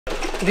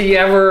the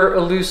ever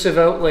elusive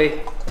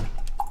Oatly.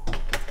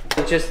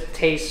 It just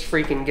tastes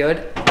freaking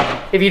good.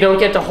 If you don't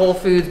get to Whole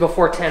Foods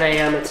before 10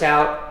 a.m., it's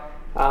out.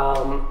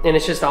 And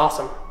it's just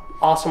awesome.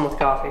 Awesome with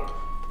coffee.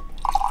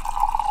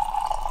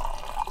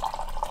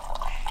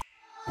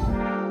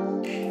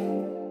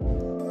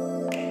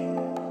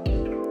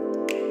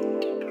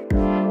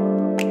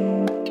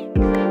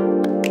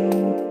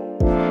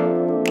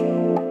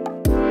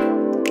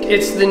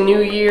 It's the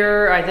new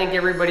year. I think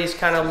everybody's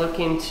kind of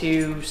looking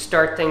to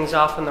start things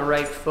off on the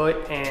right foot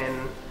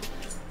and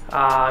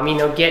you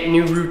know, get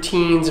new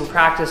routines and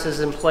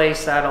practices in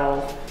place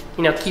that'll,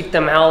 you know, keep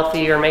them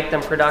healthy or make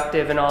them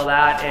productive and all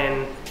that.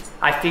 And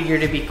I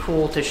figured it'd be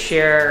cool to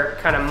share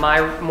kind of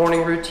my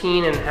morning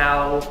routine and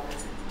how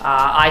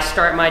I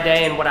start my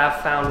day and what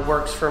I've found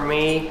works for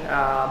me,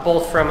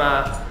 both from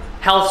a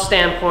health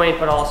standpoint,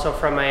 but also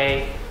from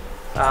a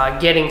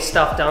getting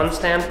stuff done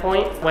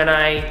standpoint. When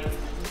I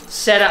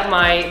set up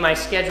my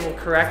schedule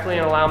correctly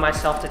and allow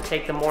myself to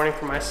take the morning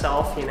for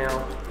myself, you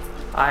know,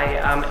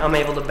 I'm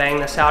able to bang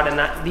this out,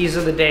 and these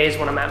are the days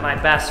when I'm at my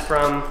best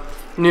from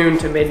noon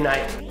to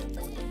midnight.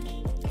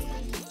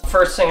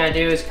 First thing I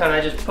do is kind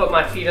of just put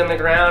my feet on the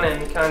ground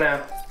and kind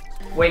of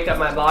wake up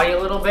my body a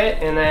little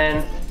bit, and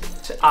then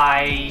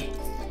I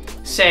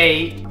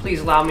say,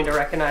 please allow me to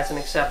recognize and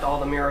accept all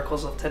the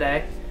miracles of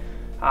today.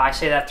 I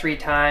say that 3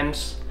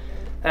 times.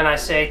 Then I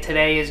say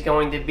today is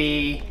going to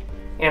be,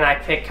 and I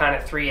pick kind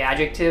of 3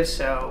 adjectives.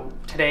 So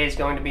today is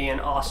going to be an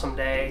awesome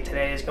day.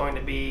 Today is going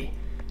to be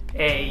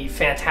a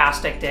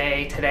fantastic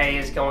day. Today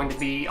is going to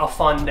be a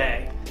fun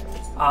day.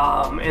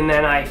 And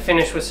then I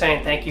finish with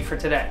saying thank you for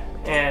today.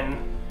 And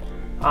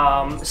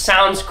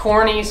sounds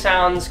corny,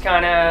 sounds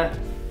kind of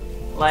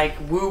like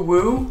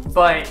woo-woo,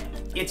 but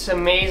it's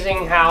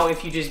amazing how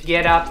if you just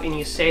get up and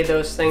you say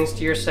those things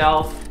to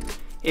yourself,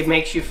 it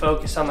makes you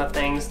focus on the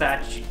things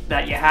that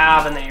you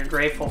have and that you're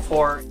grateful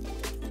for.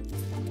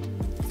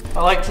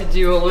 I like to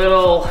do a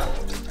little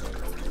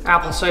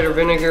apple cider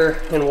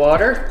vinegar and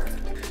water.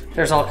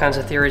 There's all kinds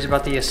of theories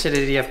about the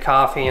acidity of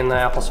coffee, and the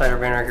apple cider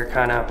vinegar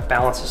kind of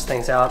balances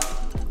things out.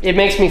 It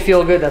makes me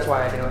feel good, that's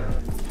why I do it.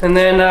 And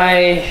then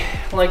I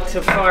like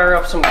to fire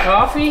up some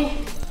coffee.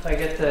 I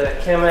get the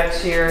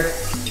Chemex here.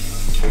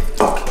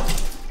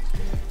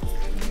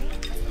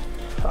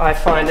 I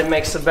find it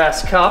makes the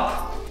best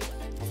cup.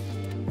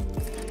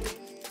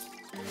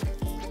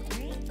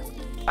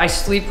 I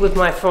sleep with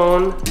my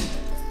phone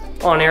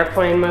on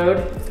airplane mode,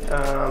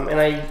 and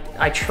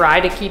I try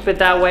to keep it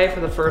that way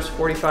for the first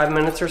 45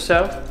 minutes or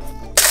so.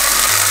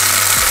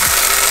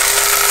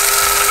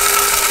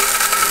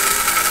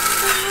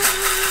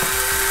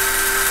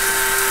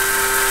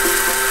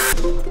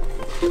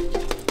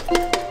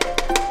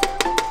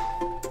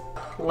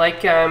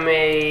 Like I'm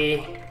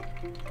a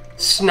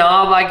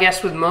snob, I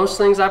guess, with most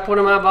things I put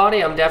in my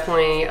body. I'm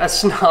definitely a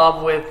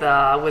snob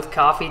with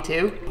coffee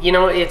too. You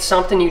know, it's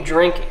something you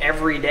drink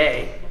every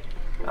day.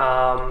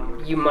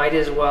 You might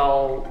as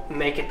well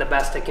make it the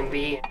best it can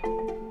be.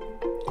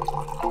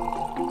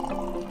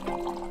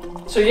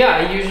 So yeah,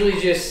 I usually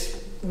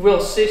just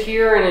will sit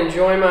here and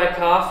enjoy my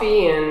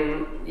coffee,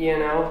 and you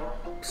know,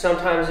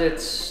 sometimes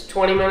it's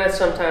 20 minutes,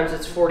 sometimes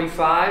it's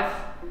 45.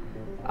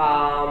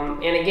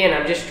 And again,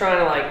 I'm just trying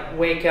to like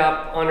wake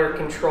up under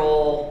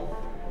control,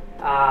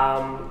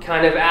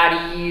 kind of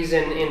at ease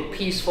and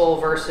peaceful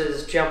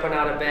versus jumping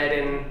out of bed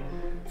and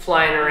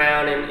flying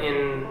around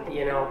and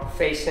you know,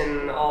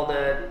 facing all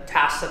the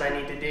tasks that I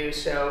need to do.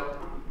 So,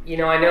 you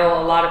know, I know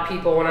a lot of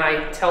people, when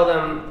I tell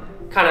them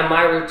kind of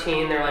my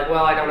routine, they're like,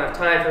 well, I don't have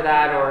time for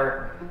that,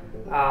 or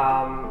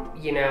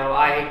you know,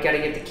 I got to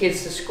get the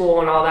kids to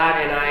school and all that,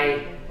 and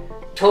I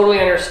totally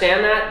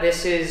understand that.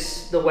 This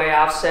is the way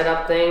I've set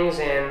up things,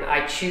 and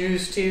I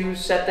choose to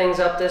set things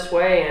up this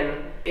way,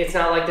 and it's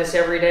not like this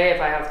every day.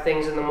 If I have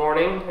things in the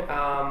morning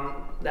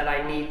that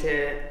I need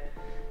to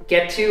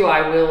get to,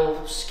 I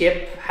will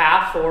skip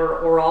half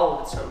or all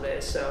of it some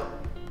days. So,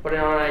 but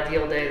on an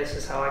ideal day, this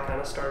is how I kind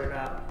of started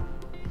out.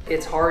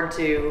 It's hard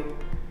to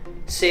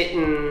sit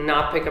and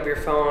not pick up your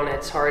phone.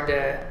 It's hard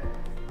to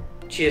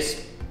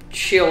just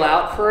chill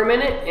out for a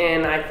minute,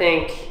 and I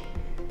think,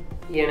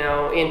 you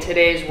know, in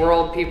today's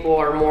world, people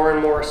are more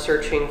and more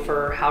searching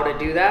for how to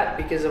do that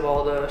because of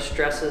all the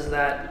stresses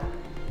that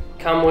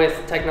come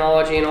with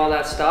technology and all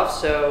that stuff.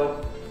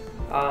 So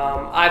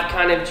I've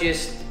kind of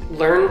just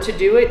learned to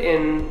do it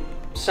and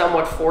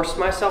somewhat forced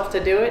myself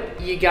to do it.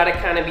 You got to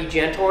kind of be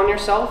gentle on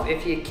yourself.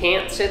 If you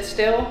can't sit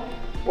still,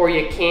 or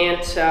you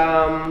can't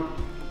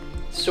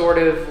sort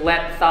of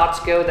let thoughts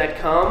go that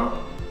come,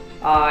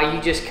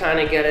 you just kind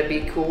of got to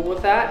be cool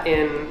with that.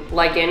 And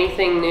like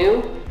anything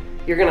new,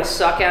 you're gonna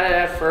suck at it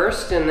at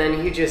first, and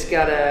then you just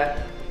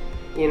gotta,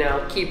 you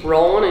know, keep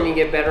rolling, and you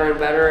get better and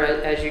better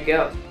as you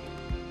go.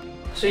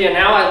 So yeah,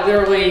 now I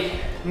literally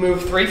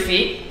moved 3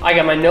 feet. I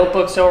got my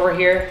notebooks over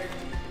here.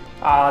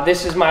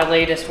 This is my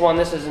latest one.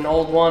 This is an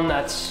old one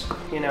that's,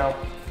 you know,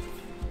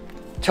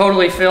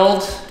 totally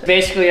filled.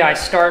 Basically, I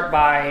start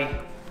by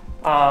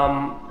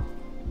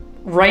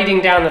writing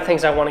down the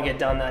things I want to get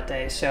done that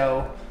day.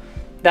 So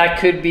that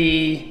could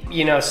be,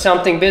 you know,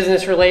 something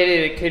business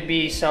related. It could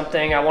be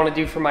something I want to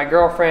do for my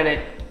girlfriend.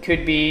 It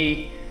could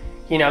be,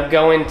 you know,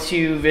 going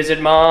to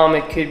visit mom.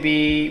 It could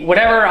be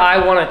whatever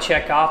I want to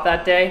check off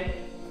that day.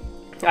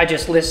 I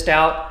just list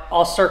out.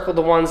 I'll circle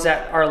the ones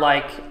that are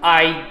like,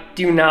 I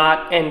do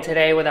not end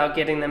today without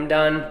getting them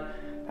done.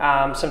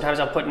 Sometimes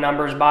I'll put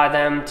numbers by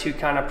them to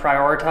kind of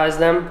prioritize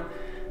them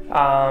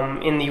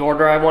in the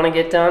order I want to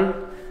get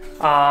done.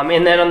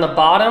 And then on the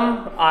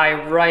bottom,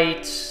 I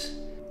write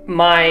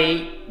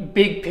my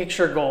big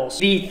picture goals.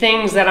 The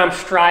things that I'm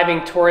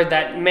striving toward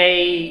that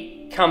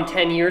may come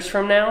 10 years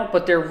from now,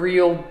 but they're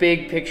real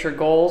big picture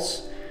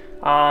goals.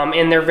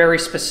 And they're very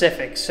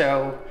specific.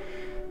 So,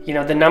 you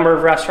know, the number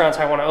of restaurants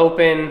I want to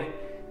open,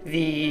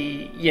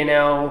 the, you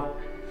know,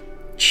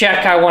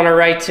 check I want to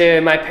write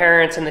to my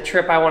parents and the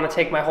trip I want to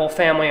take my whole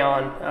family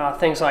on,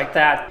 things like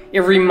that.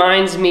 It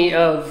reminds me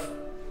of,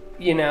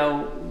 you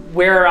know,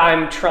 where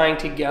I'm trying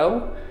to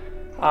go.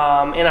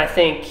 And I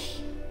think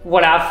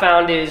what I've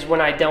found is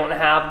when I don't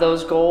have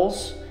those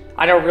goals,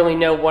 I don't really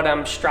know what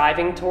I'm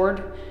striving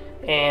toward.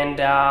 And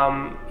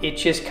it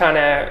just kind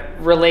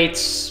of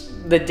relates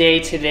the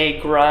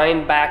day-to-day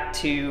grind back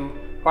to,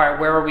 all right,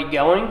 where are we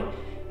going?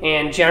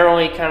 And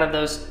generally kind of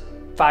those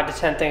 5 to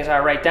 10 things I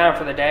write down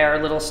for the day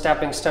are little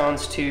stepping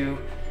stones to,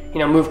 you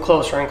know, move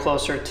closer and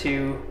closer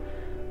to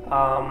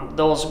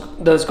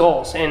those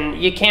goals.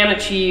 And you can't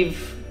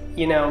achieve,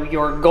 you know,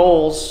 your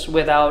goals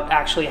without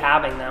actually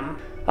having them.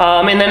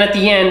 And then at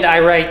the end, I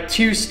write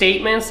 2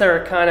 statements that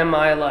are kind of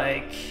my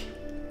like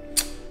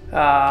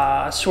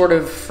sort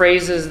of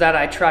phrases that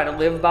I try to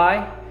live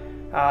by.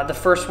 The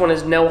first one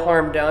is no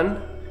harm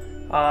done.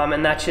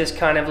 And that's just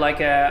kind of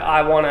like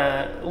I want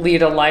to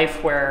lead a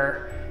life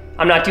where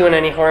I'm not doing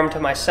any harm to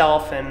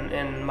myself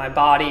and my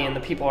body and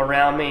the people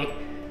around me.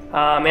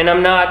 And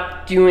I'm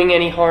not doing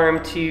any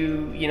harm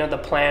to, you know, the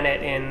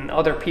planet and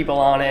other people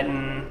on it.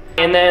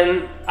 And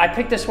then I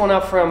picked this one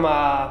up from,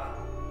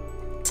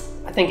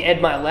 I think Ed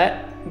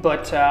Milet,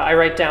 but I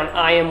write down,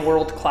 I am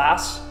world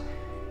class.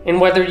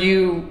 And whether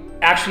you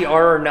actually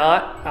are or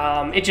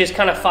not, it just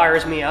kind of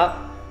fires me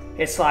up.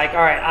 It's like,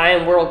 all right, I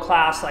am world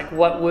class. Like,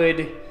 what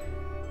would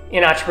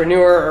an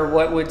entrepreneur or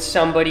what would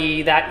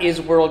somebody that is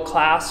world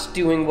class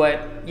doing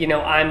what, you know,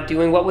 I'm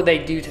doing, what would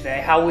they do today?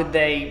 How would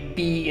they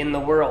be in the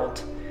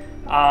world?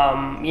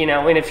 You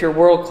know, and if you're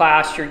world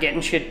class, you're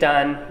getting shit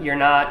done. You're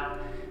not,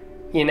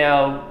 you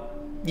know,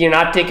 you're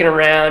not dicking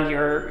around.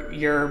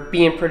 You're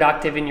being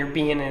productive and you're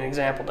being an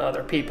example to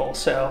other people.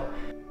 So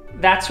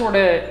that sort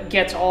of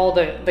gets all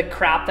the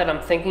crap that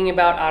I'm thinking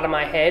about out of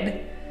my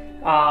head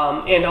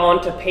and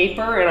onto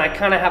paper. And I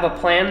kind of have a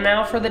plan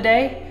now for the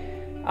day.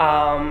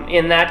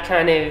 And that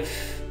kind of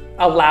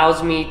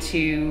allows me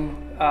to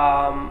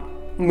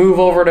move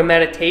over to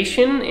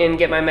meditation and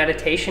get my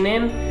meditation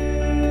in.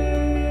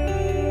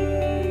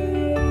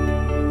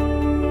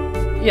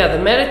 Yeah,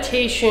 the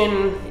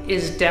meditation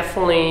is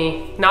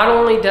definitely, not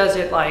only does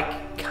it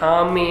like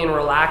calm me and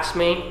relax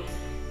me,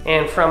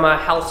 and from a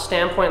health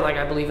standpoint, like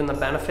I believe in the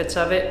benefits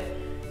of it.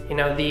 You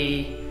know,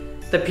 the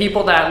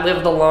people that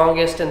live the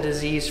longest and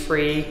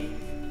disease-free,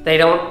 they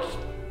don't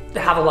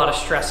have a lot of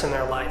stress in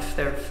their life.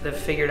 They've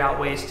figured out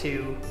ways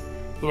to,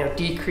 you know,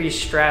 decrease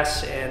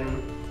stress,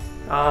 and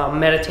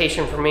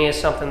meditation for me is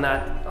something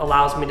that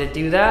allows me to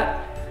do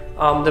that.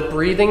 The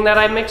breathing that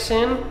I mix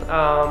in,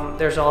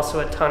 there's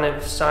also a ton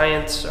of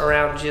science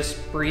around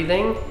just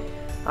breathing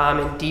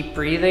and deep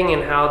breathing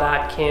and how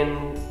that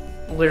can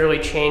literally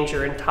change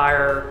your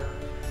entire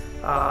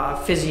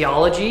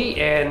physiology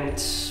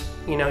and,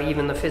 you know,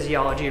 even the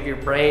physiology of your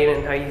brain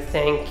and how you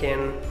think.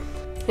 And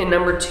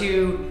number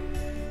 2,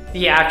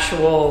 the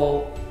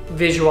actual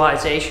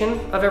visualization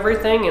of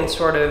everything and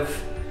sort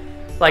of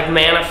like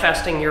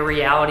manifesting your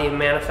reality and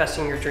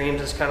manifesting your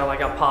dreams is kind of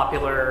like a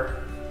popular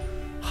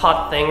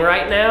hot thing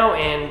right now.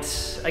 And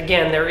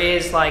again, there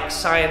is like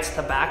science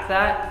to back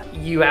that.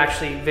 You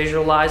actually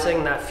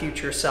visualizing that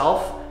future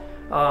self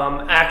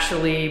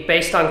actually,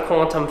 based on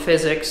quantum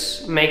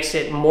physics, makes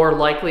it more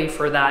likely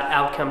for that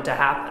outcome to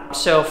happen.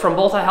 So from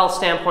both a health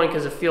standpoint,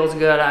 because it feels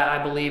good,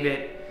 I believe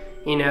it,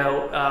 you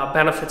know,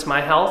 benefits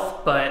my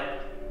health, but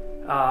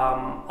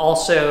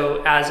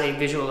also as a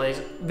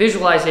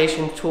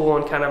visualization tool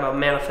and kind of a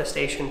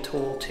manifestation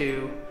tool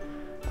to,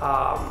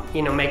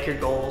 you know, make your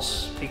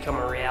goals become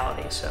a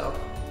reality. So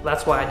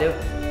that's why I do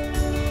it.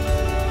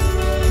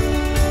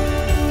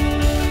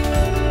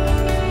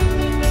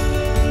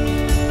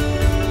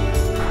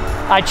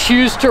 I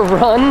choose to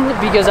run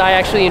because I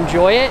actually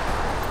enjoy it.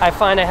 I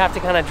find I have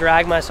to kind of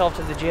drag myself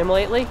to the gym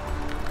lately.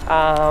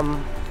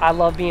 I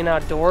love being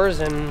outdoors,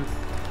 and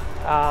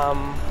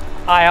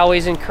I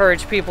always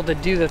encourage people to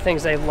do the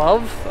things they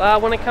love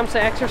when it comes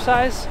to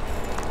exercise.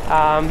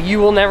 You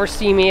will never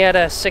see me at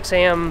a 6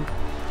 a.m.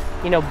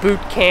 you know, boot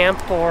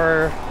camp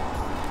or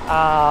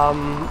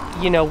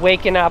you know,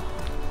 waking up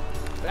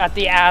at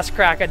the ass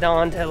crack of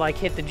dawn to like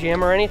hit the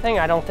gym or anything.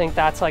 I don't think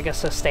that's like a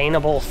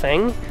sustainable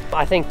thing.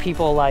 I think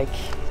people like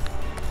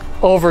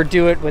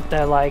overdo it with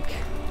the like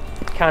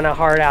kind of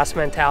hard ass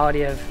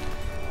mentality of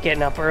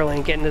getting up early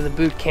and getting to the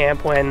boot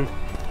camp when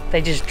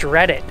they just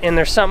dread it. And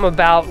there's something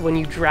about when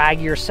you drag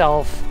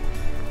yourself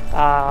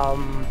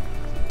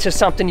to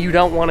something you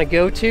don't want to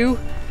go to,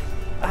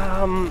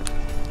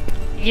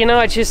 you know,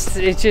 it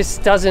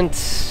just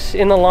doesn't,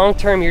 in the long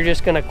term, you're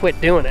just gonna quit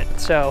doing it.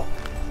 So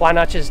why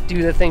not just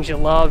do the things you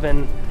love?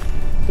 And,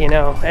 you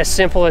know, as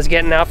simple as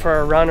getting out for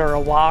a run or a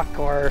walk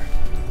or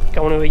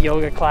going to a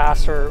yoga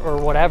class or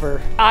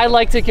whatever. I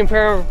like to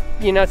compare,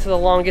 you know, to the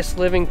longest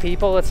living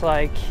people. It's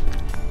like,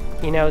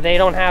 you know, they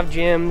don't have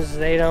gyms,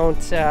 they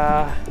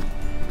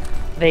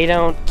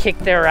don't kick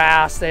their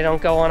ass, they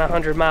don't go on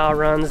 100-mile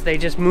runs, they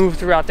just move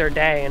throughout their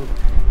day. And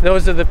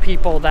those are the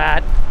people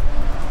that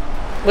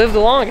live the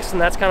longest,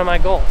 and that's kind of my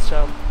goal.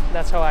 So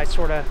that's how I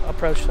sort of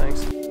approach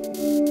things.